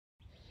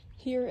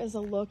Here is a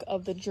look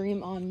of the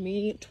Dream On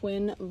Me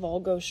twin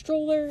Volgo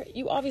stroller.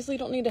 You obviously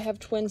don't need to have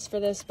twins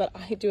for this, but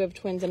I do have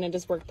twins and it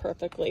has worked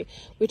perfectly.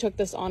 We took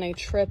this on a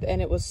trip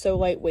and it was so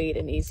lightweight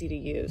and easy to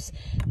use.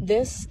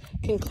 This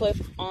can clip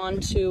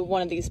onto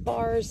one of these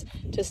bars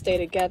to stay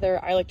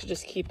together. I like to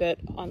just keep it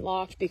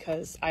unlocked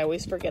because I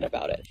always forget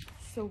about it.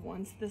 So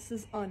once this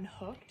is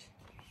unhooked,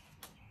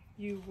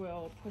 you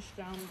will push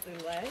down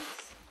the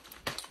legs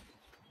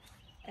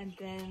and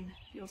then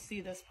you'll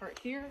see this part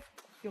here.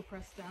 You'll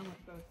press down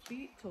with both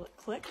feet till it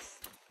clicks.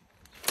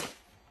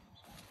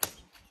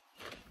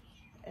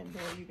 And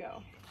there you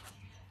go.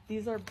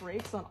 These are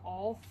brakes on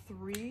all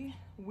 3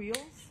 wheels.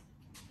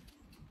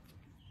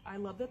 I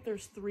love that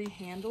there's 3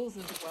 handles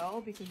as well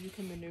because you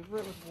can maneuver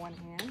it with one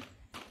hand.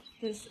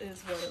 This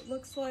is what it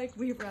looks like.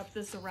 We wrapped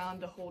this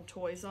around to hold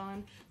toys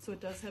on, so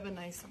it does have a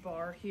nice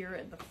bar here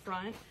at the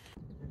front.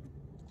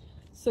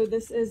 So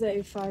this is a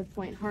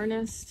 5-point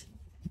harness.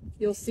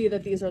 You'll see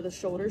that these are the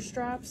shoulder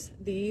straps.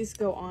 These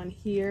go on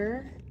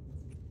here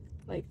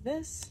like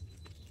this.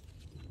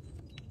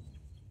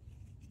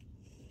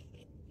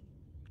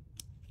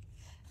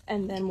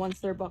 And then once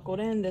they're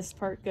buckled in, this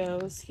part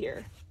goes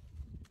here.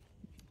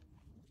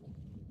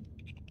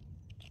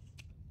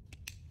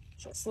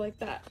 Just like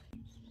that.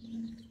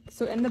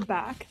 So in the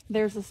back,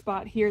 there's a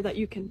spot here that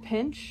you can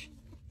pinch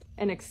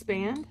and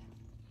expand,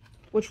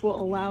 which will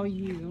allow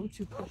you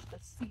to push the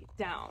seat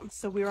down.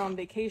 So we were on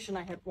vacation,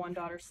 I had one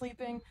daughter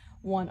sleeping,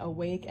 one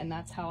awake, and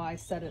that's how I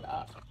set it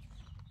up.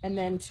 And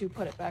then to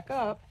put it back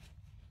up,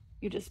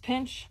 you just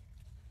pinch,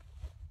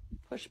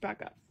 push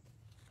back up.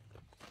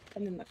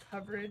 And then the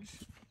coverage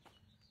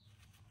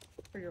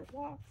for your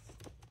walks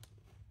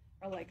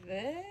are like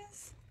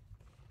this.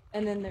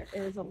 And then there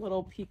is a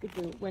little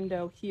peekaboo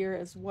window here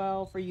as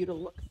well for you to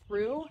look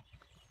through.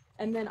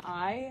 And then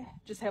I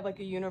just have like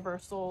a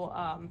universal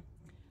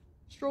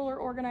stroller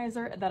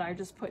organizer that I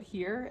just put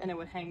here and it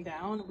would hang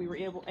down. We were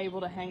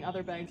able to hang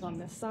other bags on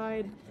this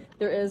side.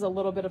 There is a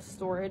little bit of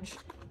storage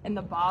in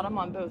the bottom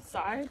on both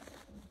sides.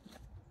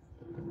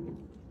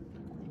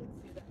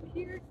 See that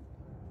here.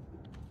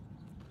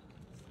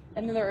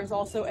 And then there is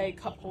also a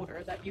cup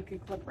holder that you can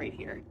clip right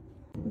here.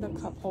 The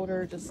cup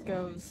holder just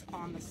goes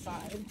on the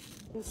side.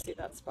 You'll see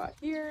that spot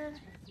here.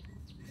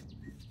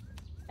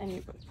 And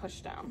you push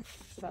down.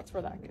 So that's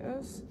where that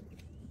goes.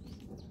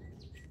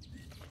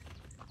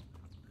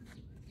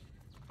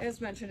 As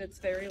mentioned, it's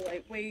very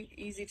lightweight,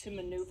 easy to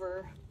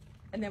maneuver.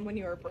 And then when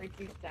you are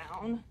breaking it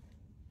down,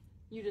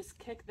 you just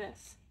kick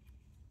this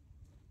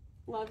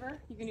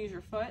lever. You can use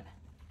your foot.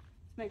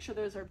 Make sure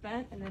those are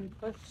bent and then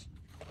push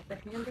the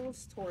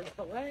handles towards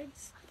the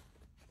legs.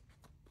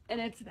 And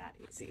it's that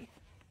easy.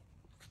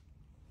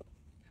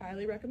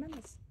 Highly recommend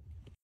this.